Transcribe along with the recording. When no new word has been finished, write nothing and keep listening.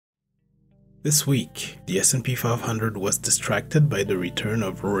This week, the S&P 500 was distracted by the return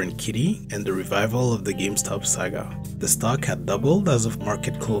of Roaring Kitty and the revival of the GameStop saga. The stock had doubled as of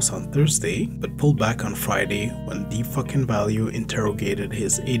market close on Thursday, but pulled back on Friday when Deep Fucking Value interrogated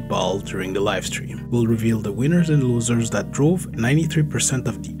his 8-ball during the livestream. We'll reveal the winners and losers that drove 93%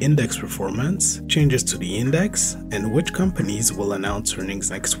 of the index performance, changes to the index, and which companies will announce earnings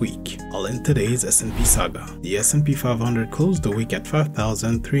next week. All in today's S&P saga. The S&P 500 closed the week at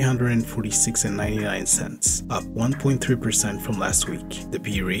 5,346.99 cents, up 1.3% from last week. The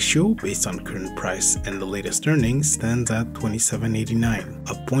PE ratio, based on current price and the latest earnings, stands at 27.89,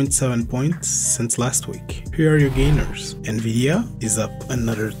 up 0.7 points since last week. Here are your gainers. NVDA is up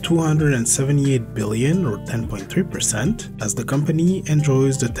another $278 billion or 10.3% as the company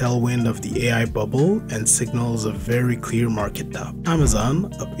enjoys the tailwind of the AI bubble and signals a very clear market top. Amazon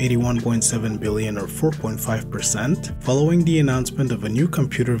up $81.7 billion or 4.5% following the announcement of a new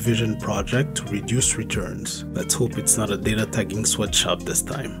computer vision project to reduce returns. Let's hope it's not a data tagging sweatshop this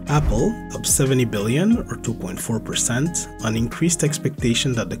time. Apple up $70 billion or 2.4% on increased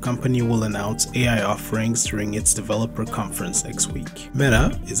expectation that the company will announce AI offerings during its developer conference next week.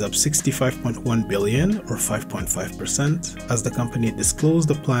 Meta is up $65.1 billion or 5.5% as the company disclosed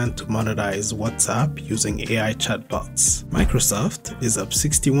the plan to monetize WhatsApp using AI chatbots. Microsoft is up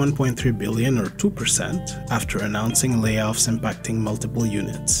 $61.3 billion or 2% after announcing layoffs impacting multiple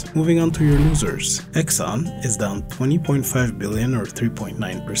units. Moving on to your losers. Exxon is down $20.5 billion or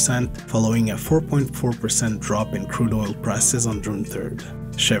 3.9% following a 4.4% drop in crude oil prices on June 3rd.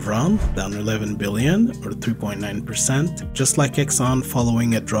 Chevron down $11 billion or 3.9%, just like Exxon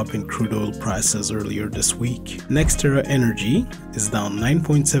following a drop in crude oil prices earlier this week. NextEra Energy is down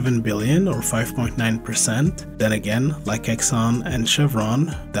 $9.7 billion or 5.9%, then again, like Exxon and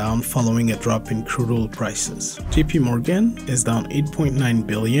Chevron, down following a drop in crude oil prices. JP Morgan is down $8.9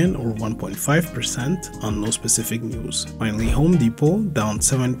 billion or 1.5% on no specific news. Finally, Home Depot down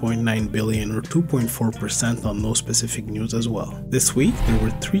 $7.9 billion or 2.4% on no specific news as well. This week, there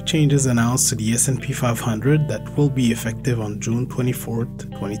were 3 changes announced to the S&P 500 that will be effective on June 24th,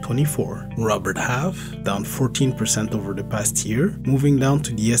 2024. Robert Half, down 14% over the past year, moving down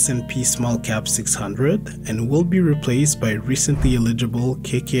to the S&P Small Cap 600 and will be replaced by recently eligible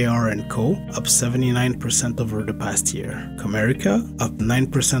KKR & Co., up 79% over the past year. Comerica, up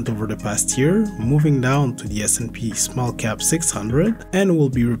 9% over the past year, moving down to the S&P Small Cap 600 and will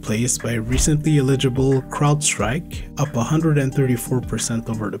be replaced by recently eligible CrowdStrike, up 134%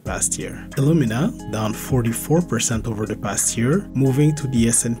 over the past year. Illumina down 44% over the past year, moving to the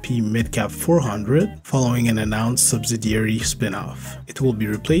S&P Midcap 400 following an announced subsidiary spin-off. It will be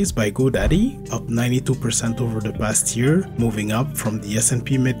replaced by GoDaddy, up 92% over the past year, moving up from the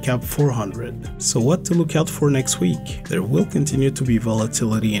S&P Midcap 400. So what to look out for next week? There will continue to be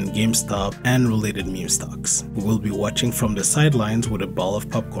volatility in GameStop and related meme stocks. We will be watching from the sidelines with a ball of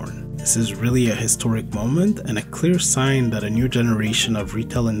popcorn. This is really a historic moment and a clear sign that a new generation of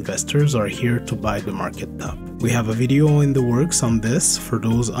retail investors are here to buy the market top. We have a video in the works on this for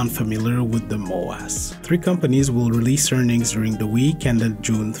those unfamiliar with the MOAS. 3 companies will release earnings during the week ended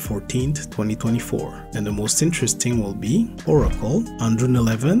June 14th, 2024. And the most interesting will be Oracle on June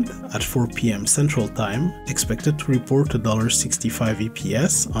 11th at 4 p.m. Central Time, expected to report $1.65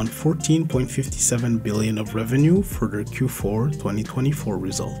 EPS on $14.57 billion of revenue for their Q4 2024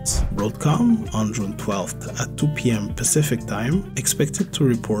 results. Broadcom on June 12th at 2 p.m. Pacific Time, expected to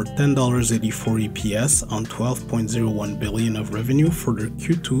report $10.84 EPS on $12.01 billion of revenue for their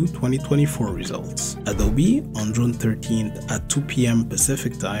Q2 2024 results. Adobe on June 13th at 2 p.m.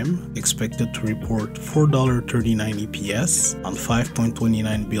 Pacific Time, expected to report $4.39 EPS on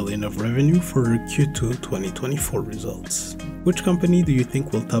 $5.29 billion of revenue for their Q2 2024 results. Which company do you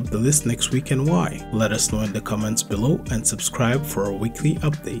think will top the list next week and why? Let us know in the comments below and subscribe for our weekly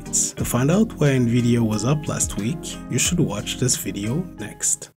updates. To find out why NVDA was up last week, you should watch this video next.